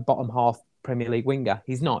 bottom half Premier League winger.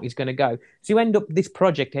 He's not. He's going to go. So this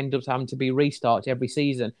project ends up having to be restarted every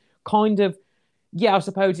season. Kind of, I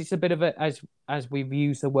suppose it's a bit of a, as we've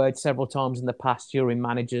used the word several times in the past during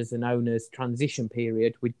managers and owners' transition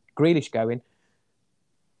period with Grealish going.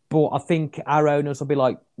 But I think our owners will be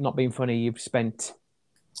like, not being funny,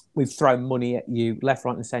 we've thrown money at you left,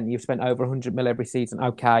 right and centre. You've spent over 100 mil every season.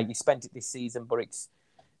 Okay, you spent it this season, but it's,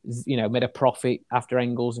 made a profit after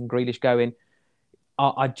Engels and Grealish going.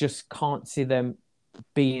 I just can't see them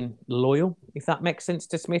being loyal, if that makes sense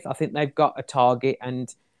to Smith. I think they've got a target,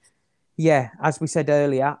 and yeah, as we said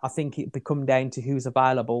earlier, I think it'd become down to who's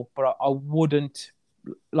available. But I wouldn't,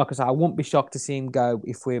 like I said, I wouldn't be shocked to see him go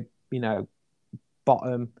if we're,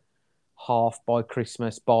 bottom half by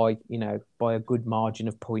Christmas by a good margin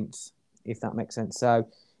of points, if that makes sense. So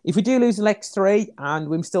if we do lose the next three and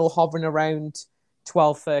we're still hovering around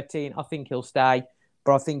 12, 13, I think he'll stay.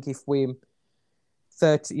 But I think if we're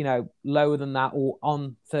 30, lower than that or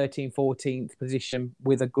on 13th, 14th position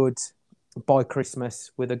with a good by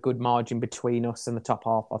Christmas with a good margin between us and the top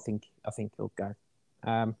half, I think he'll go.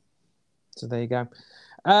 So there you go.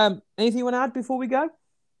 Anything you want to add before we go?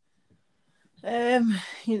 I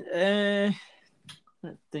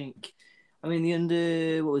think. I mean, the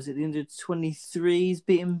under 23s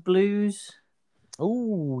beating Blues.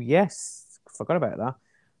 Oh yes, forgot about that.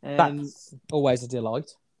 That's always a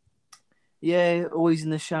delight. Yeah, always in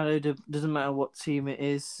the shadow. Doesn't matter what team it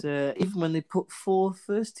is. Even when they put 4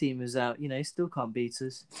 first teamers out, still can't beat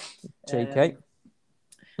us. JK.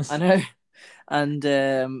 I know, and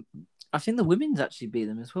I think the women's actually beat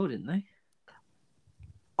them as well, didn't they?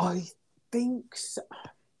 I think so.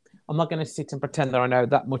 I'm not going to sit and pretend that I know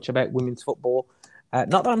that much about women's football. Not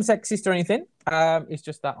that I'm sexist or anything. It's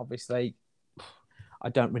just that obviously I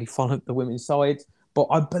don't really follow the women's side. But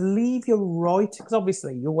I believe you're right, because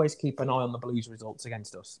obviously you always keep an eye on the Blues results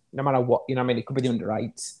against us. No matter what, it could be the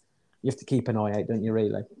under-8s. You have to keep an eye out, don't you,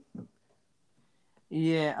 really?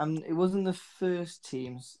 Yeah, and it wasn't the first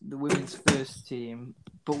teams, the women's first team,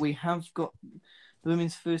 but we have got the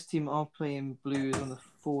women's first team are playing Blues on the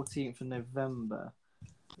 14th of November.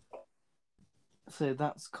 So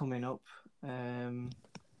that's coming up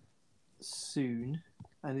soon,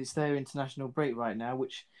 and it's their international break right now,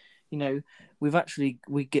 which I'm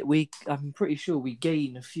pretty sure we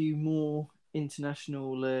gain a few more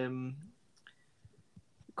international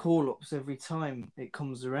call-ups every time it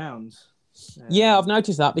comes around. Yeah, I've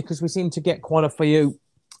noticed that because we seem to get quite a few.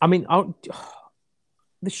 I mean,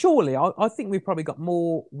 surely I think we've probably got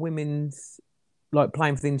more women's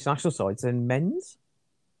playing for the international sides than men's.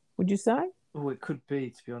 Would you say? Oh, it could be,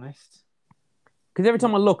 to be honest. Because every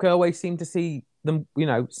time I look, I always seem to see them.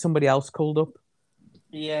 Somebody else called up.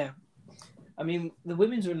 Yeah. I mean, the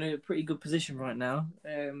women's are in a pretty good position right now.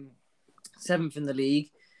 7th in the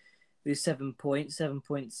league with 7 points, 7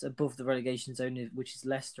 points above the relegation zone, which is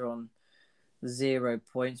Leicester on 0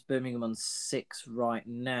 points, Birmingham on 6 right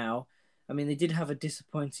now. I mean, they did have a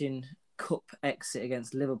disappointing cup exit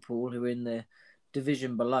against Liverpool, who are in the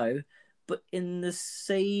division below. But in the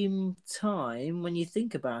same time, when you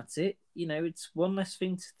think about it, it's one less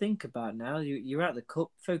thing to think about now. You're out of the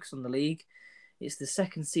cup, focus on the league. It's the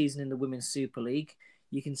second season in the Women's Super League.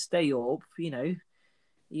 You can stay up,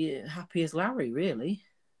 you're happy as Larry, really.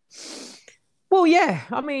 Well, yeah.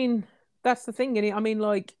 I mean, that's the thing, innit? I mean,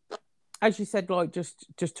 as you said, just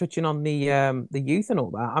touching on the youth and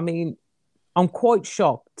all that. I mean, I'm quite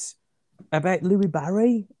shocked about Louis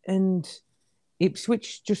Barry and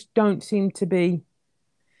Ipswich. Just don't seem to be.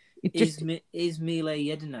 Is Mile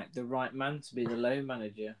Jedinak the right man to be the loan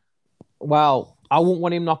manager? Well, I wouldn't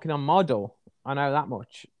want him knocking on my door. I know that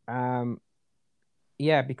much.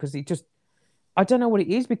 Yeah, because I don't know what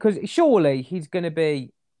it is, because surely he's going to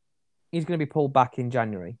be pulled back in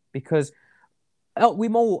January, because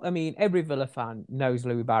every Villa fan knows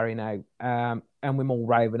Louis Barry now, and we're all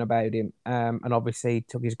raving about him. And obviously he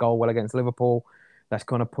took his goal well against Liverpool. That's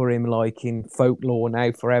going to put him in folklore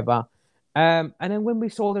now forever. And then when we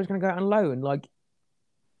saw that he was going to go out on loan,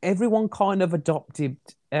 everyone kind of adopted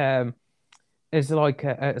as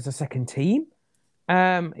a second team.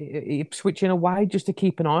 Switching away just to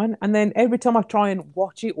keep an eye on. And then every time I try and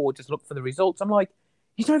watch it or just look for the results, I'm like,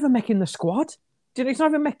 he's not even making the squad. He's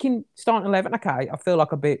not even making starting 11. Okay, I feel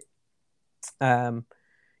like a bit, being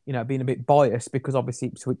a bit biased because obviously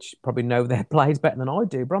Ipswich probably know their players better than I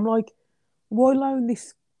do. But I'm like, why loan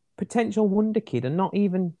this potential wonder kid and not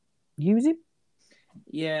even use him?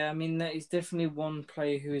 Yeah, I mean, that is definitely one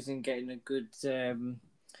player who isn't getting a good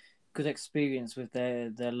experience with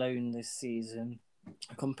their loan this season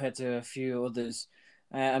compared to a few others.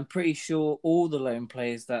 I'm pretty sure all the loan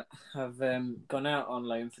players that have gone out on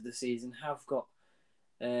loan for the season have got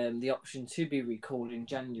the option to be recalled in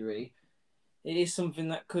January. It is something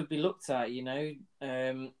that could be looked at, I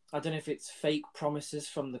don't know if it's fake promises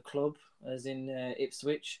from the club, as in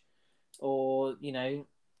Ipswich, or,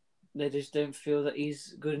 they just don't feel that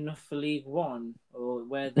he's good enough for League One or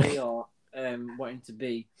where they are wanting to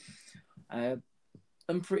be. I'm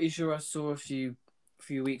pretty sure I saw a few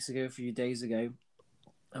days ago,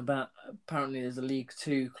 about apparently there's a League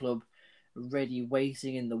Two club ready,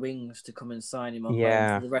 waiting in the wings to come and sign him on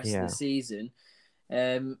loan for the rest of the season.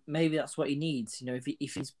 Maybe that's what he needs.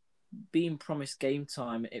 If he's being promised game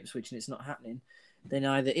time at Ipswich and it's not happening, then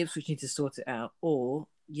either Ipswich need to sort it out or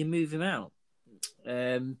you move him out.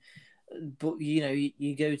 But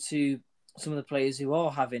you go to some of the players who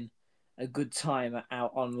are having a good time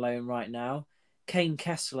out on loan right now. Kane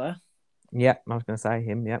Kessler. Yeah, I was going to say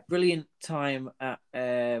him. Yeah, brilliant time at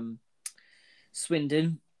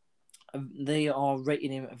Swindon. They are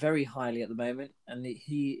rating him very highly at the moment, and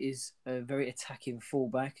he is a very attacking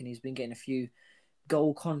fullback, and he's been getting a few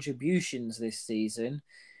goal contributions this season.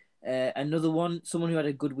 Another one, someone who had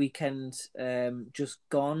a good weekend just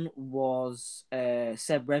gone, was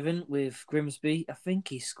Seb Revan with Grimsby. I think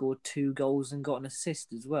he scored 2 goals and got an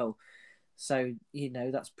assist as well. So,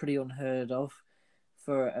 that's pretty unheard of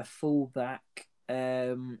for a fullback.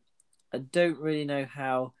 I don't really know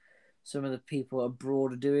how some of the people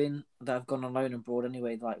abroad are doing that have gone on loan abroad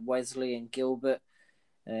anyway, like Wesley and Gilbert.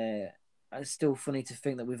 It's still funny to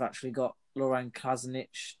think that we've actually got Loran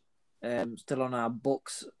Krasnic still on our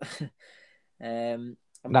books. That's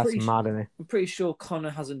mad, isn't it? I'm pretty sure Connor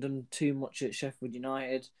hasn't done too much at Sheffield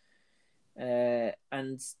United.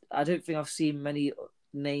 And I don't think I've seen many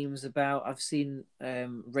names about. I've seen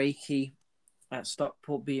Reiki at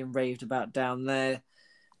Stockport being raved about down there.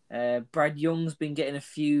 Brad Young's been getting a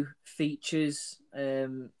few features.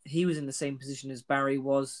 He was in the same position as Barry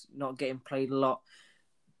was, not getting played a lot,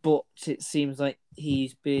 but it seems like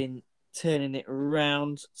he's been turning it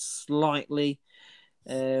around slightly.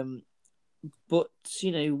 But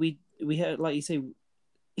we had, like you say,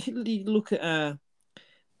 you look at our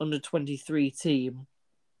under-23 team,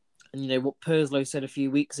 and what Purslow said a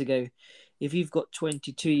few weeks ago. If you've got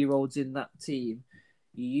 22-year-olds in that team,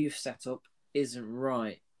 your youth setup isn't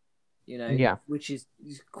right. Which is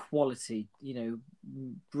quality,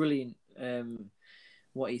 brilliant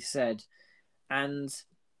what he said. And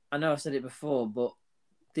I know I've said it before, but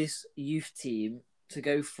this youth team, to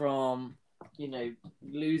go from,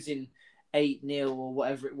 losing 8-0 or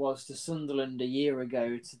whatever it was to Sunderland a year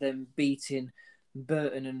ago to them beating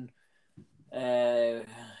Burton and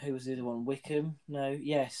who was the other one? Wickham? No,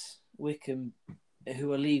 yes, Wickham,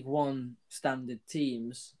 who are League One standard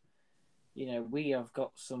teams. We have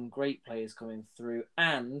got some great players coming through,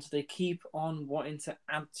 and they keep on wanting to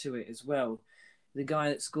add to it as well. The guy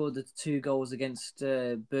that scored the 2 goals against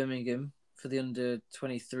Birmingham for the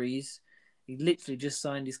under-23s, he literally just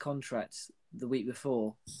signed his contract the week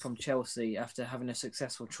before from Chelsea after having a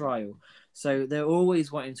successful trial. So they're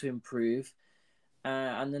always wanting to improve,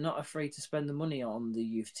 and they're not afraid to spend the money on the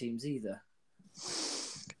youth teams either.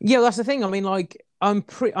 Yeah, that's the thing. I mean,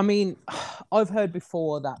 I've heard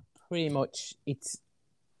before that pretty much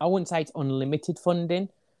I wouldn't say it's unlimited funding,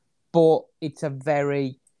 but it's a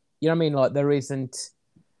very, there isn't,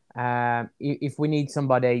 if we need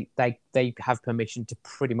somebody, they have permission to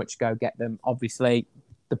pretty much go get them. Obviously,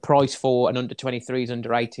 the price for an under-23s,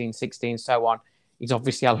 under-18, 16, so on, is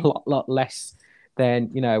obviously a lot less than,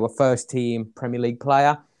 a first-team Premier League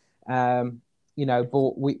player. But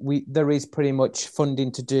we there is pretty much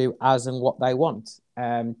funding to do as and what they want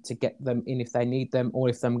to get them in if they need them, or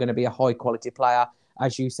if they're going to be a high-quality player.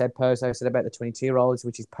 As you said, Perso said about the 22-year-olds,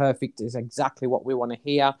 which is perfect. It's exactly what we want to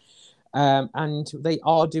hear. And they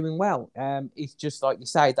are doing well. It's just like you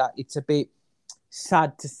say, that it's a bit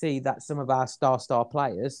sad to see that some of our star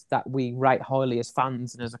players that we rate highly as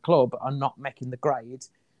fans and as a club are not making the grade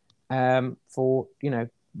for,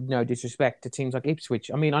 no disrespect to teams like Ipswich.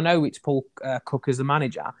 I mean, I know it's Paul Cook as the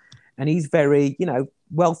manager, and he's very,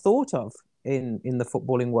 well thought of in the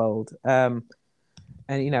footballing world, and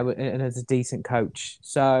as a decent coach.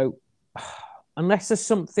 So unless there's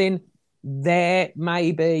something there,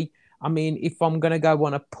 maybe. I mean, if I'm going to go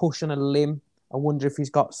on a push on a limb, I wonder if he's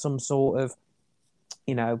got some sort of,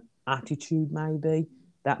 attitude maybe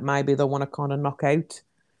that maybe they want to kind of knock out.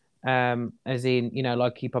 As in,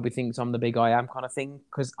 like he probably thinks I'm the big I am kind of thing.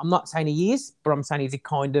 Because I'm not saying he is, but I'm saying he's you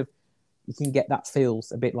can get that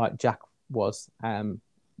feels a bit like Jack was,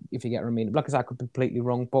 if you get what I mean. Like I said, I could be completely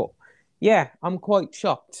wrong, but yeah, I'm quite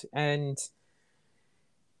shocked. And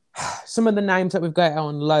some of the names that we've got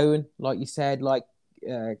on loan, like you said, like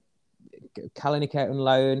Kalinic out on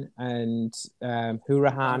loan and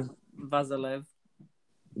Hurahan. Vasilev.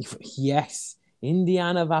 Yes.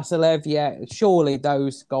 Indiana, Vasilev, yeah. Surely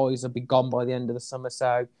those guys will be gone by the end of the summer.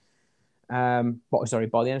 So, by the end of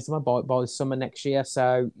the summer, by the summer next year.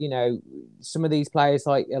 So, some of these players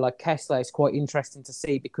like Kessler, it's quite interesting to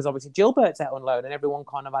see because obviously Gilbert's out on loan and everyone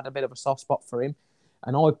kind of had a bit of a soft spot for him.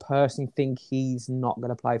 And I personally think he's not going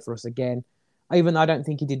to play for us again. Even though I don't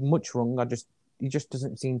think he did much wrong, he just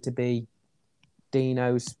doesn't seem to be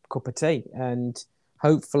Dino's cup of tea. And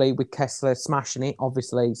hopefully with Kessler smashing it,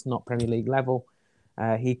 obviously it's not Premier League level.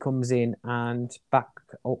 he comes in and back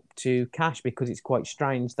up to Cash, because it's quite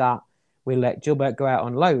strange that we let Gilbert go out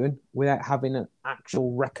on loan without having an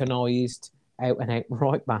actual recognised out-and-out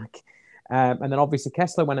right back. And then obviously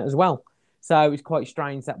Kessler went as well. So it's quite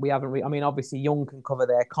strange that we haven't... I mean, obviously Young can cover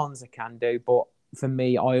there, Konza can do, but for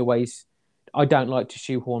me, I don't like to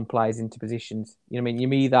shoehorn players into positions. You know what I mean?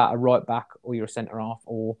 You're either a right back or you're a centre-half,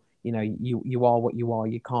 or, you know, you are what you are.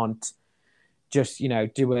 You can't just, you know,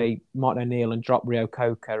 do a Martin O'Neill and drop Rio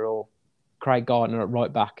Coca or Craig Gardner at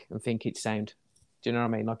right back and think it's sound. Do you know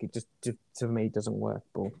what I mean? Like, it just, to me, it doesn't work.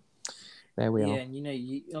 But there we are. Yeah, and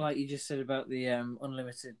you know, like you just said about the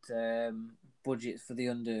unlimited budget for the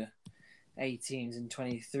under 18s and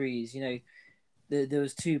 23s. You know, there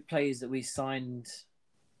was 2 players that we signed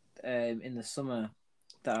in the summer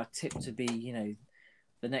that are tipped to be, you know,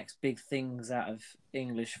 the next big things out of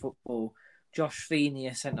English football. Josh Feeney,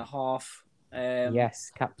 a centre half.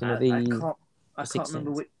 Yes, captain of the. I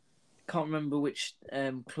can't remember which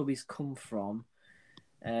club he's come from.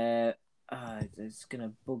 It's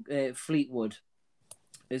gonna bug. Fleetwood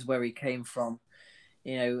is where he came from.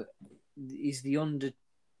 You know, he's the under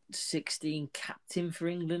 16 captain for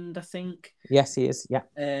England, I think. Yes, he is. Yeah.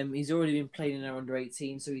 He's already been playing in our under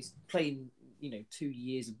 18, so he's playing, you know, 2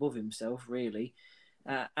 years above himself, really.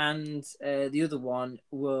 And the other one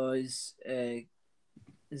was, is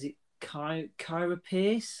it Kyra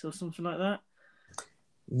Pearce or something like that?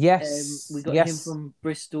 Yes. We got him from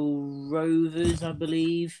Bristol Rovers, I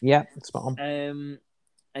believe. Yeah, spot on.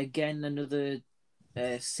 Again, another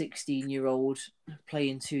 16-year-old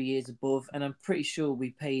playing 2 years above, and I'm pretty sure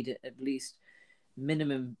we paid at least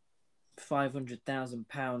minimum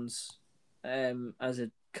 £500,000 as a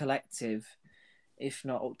collective, if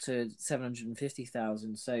not up to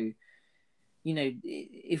 750,000. So, you know,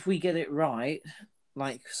 if we get it right,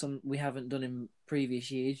 like we haven't done in previous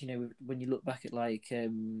years, you know, when you look back at like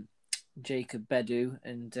Jacob Bedu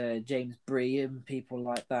and James Bree and people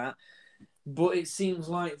like that. But it seems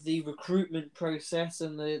like the recruitment process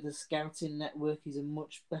and the scouting network is a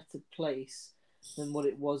much better place than what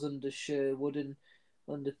it was under Sherwood and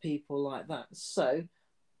under people like that. So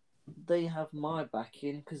they have my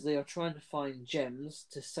backing, because they are trying to find gems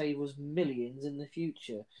to save us millions in the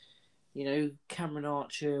future. You know, Cameron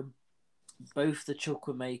Archer, both the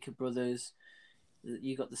Chukwuemeka brothers,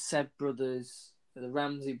 you got the Seb brothers, the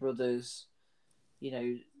Ramsey brothers. You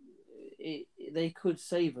know, they could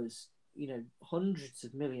save us, you know, hundreds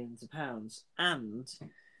of millions of pounds, and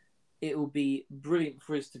it will be brilliant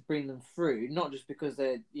for us to bring them through, not just because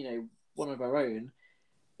they're, you know, one of our own.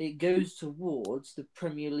 It goes towards the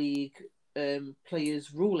Premier League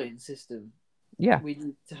players' ruling system. Yeah. We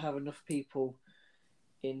need to have enough people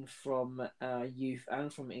in from youth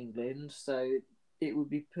and from England, so it would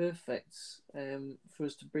be perfect for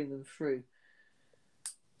us to bring them through.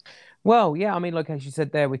 Well, yeah, I mean, like as you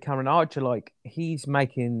said there with Cameron Archer, like he's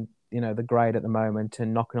making, you know, the grade at the moment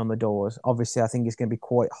and knocking on the doors. Obviously, I think it's going to be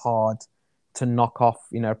quite hard to knock off,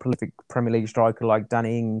 you know, a prolific Premier League striker like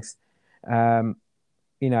Danny Ings.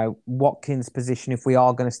 You know, Watkins' position, if we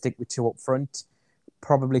are going to stick with 2 up front,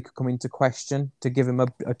 probably could come into question to give him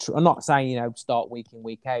I'm not saying, you know, start week in,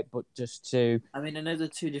 week out, but just to... I mean, I know they're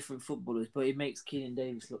 2 different footballers, but it makes Keenan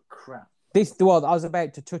Davis look crap. Well, I was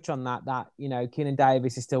about to touch on that, you know, Keenan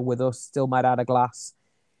Davis is still with us, still made out of glass.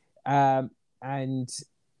 And,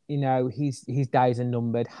 you know, his days are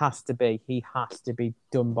numbered. He has to be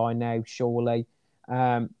done by now, surely.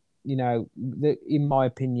 You know, in my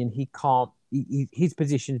opinion, he can't... his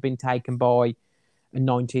position's been taken by a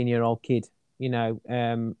 19-year-old kid, you know.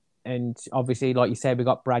 And obviously, like you said, we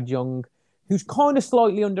got Brad Young, who's kind of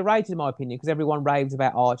slightly underrated, in my opinion, because everyone raves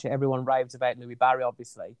about Archer, everyone raves about Louis Barry,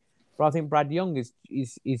 obviously. But I think Brad Young is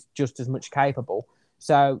just as much capable.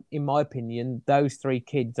 So, in my opinion, those 3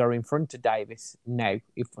 kids are in front of Davis now,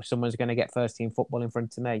 if someone's going to get first-team football in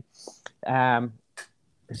front of me.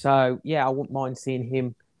 So, yeah, I wouldn't mind seeing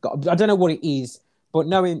him. I don't know what it is, but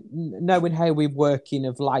knowing how we're working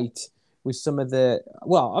of late with some of the...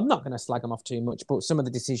 Well, I'm not going to slag him off too much, but some of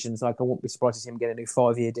the decisions, like I won't be surprised to see him get a new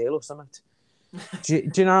 5-year deal or something. do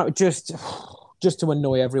you know, just to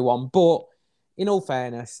annoy everyone. But in all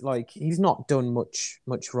fairness, like he's not done much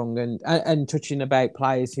wrong. And touching about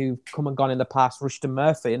players who've come and gone in the past, Rushton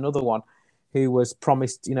Murphy, another one who was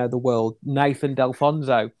promised, you know, the world. Nathan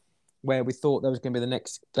Delfonso, where we thought there was going to be the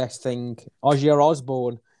next best thing. Ozzy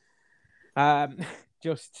Osbourne.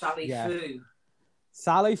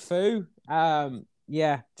 Sally Fu.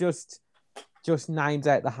 Yeah, just names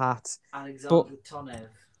out the hat. Alexander Tonev.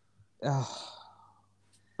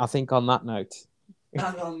 I think on that note.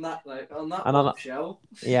 And on that bombshell.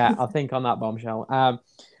 Yeah, I think on that bombshell.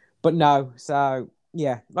 But no, so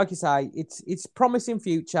yeah, like you say, it's promising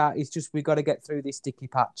future. It's just we've got to get through this sticky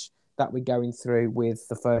patch that we're going through with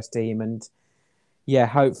the first team, and yeah,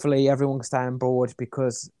 hopefully everyone can stay on board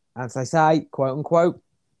because, as I say, quote unquote,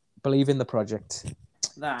 believe in the project.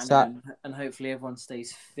 And hopefully everyone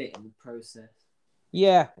stays fit in the process.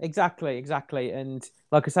 Yeah, exactly. And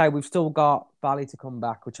like I say, we've still got Bally to come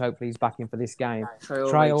back, which hopefully he's back in for this game.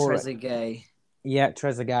 Trezeguet. Yeah,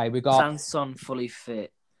 Trezeguet. We got Sanson fully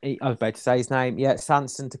fit. I was about to say his name. Yeah,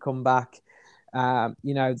 Sanson to come back.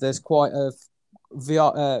 There's quite a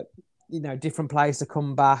different players to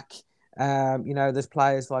come back. There's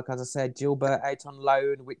players like, as I said, Gilbert out on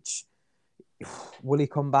loan, which will he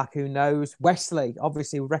come back? Who knows? Wesley,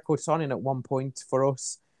 obviously, record signing at one point for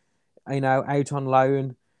us. Out on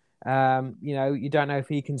loan. You don't know if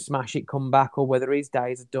he can smash it, come back, or whether his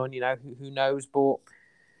days are done. Who knows? But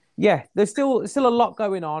yeah, there's still a lot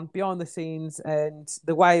going on behind the scenes, and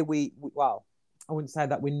the way I wouldn't say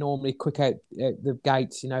that we normally quick out the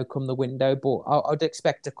gates, come the window, but I'd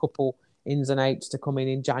expect a couple ins and outs to come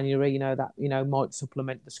in January. That might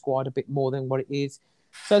supplement the squad a bit more than what it is.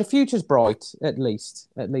 So the future's bright, at least.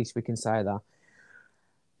 At least we can say that.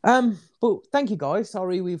 But thank you guys.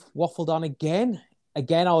 Sorry we've waffled on again.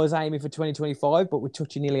 Again, I was aiming for 2025, but we're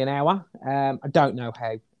touching nearly an hour. I don't know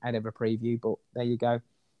how I'd ever preview, but there you go.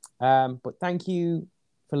 But thank you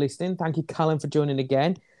for listening. Thank you, Callum, for joining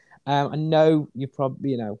again. I know you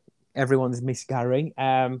probably, everyone's missed Gary,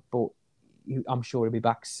 but I'm sure he'll be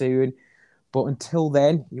back soon. But until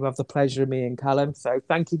then, you have the pleasure of me and Callum. So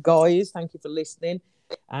thank you, guys. Thank you for listening.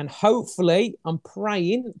 And hopefully, I'm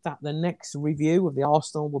praying that the next review of the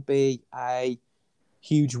Arsenal will be a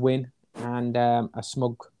huge win and a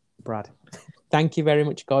smug Brad. Thank you very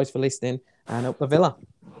much, guys, for listening. And up the Villa.